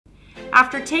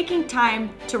After taking time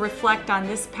to reflect on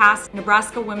this past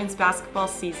Nebraska women's basketball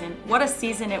season, what a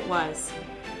season it was.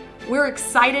 We're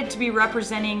excited to be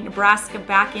representing Nebraska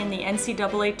back in the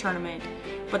NCAA tournament,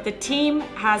 but the team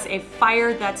has a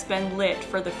fire that's been lit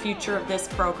for the future of this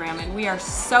program, and we are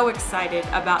so excited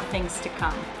about things to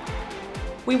come.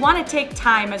 We want to take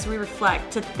time as we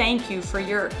reflect to thank you for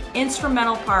your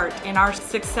instrumental part in our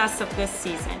success of this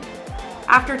season.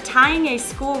 After tying a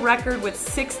school record with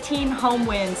 16 home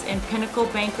wins in Pinnacle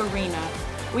Bank Arena,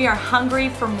 we are hungry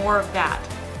for more of that.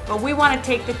 But we want to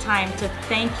take the time to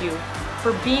thank you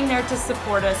for being there to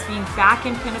support us, being back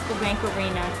in Pinnacle Bank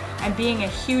Arena, and being a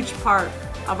huge part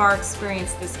of our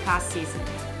experience this past season.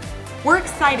 We're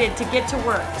excited to get to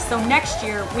work so next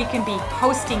year we can be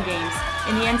hosting games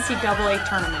in the NCAA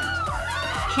tournament.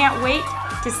 Can't wait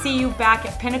to see you back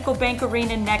at Pinnacle Bank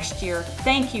Arena next year.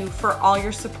 Thank you for all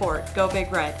your support. Go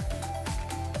Big Red.